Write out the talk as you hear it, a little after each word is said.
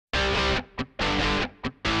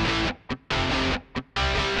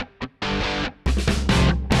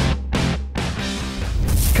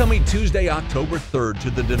Coming Tuesday, October 3rd to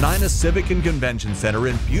the Denina Civic and Convention Center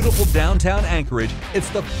in beautiful downtown Anchorage, it's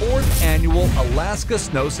the 4th annual Alaska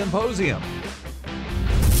Snow Symposium.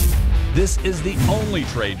 This is the only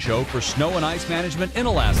trade show for snow and ice management in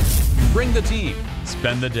Alaska. Bring the team,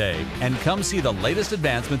 spend the day, and come see the latest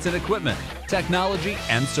advancements in equipment, technology,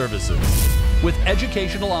 and services. With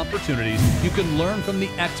educational opportunities, you can learn from the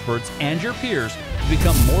experts and your peers to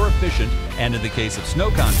become more efficient and, in the case of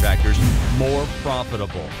snow contractors, more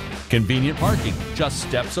profitable. Convenient parking just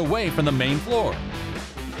steps away from the main floor.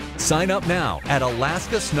 Sign up now at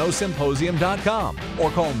alaskasnowsymposium.com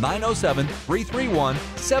or call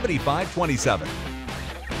 907-331-7527.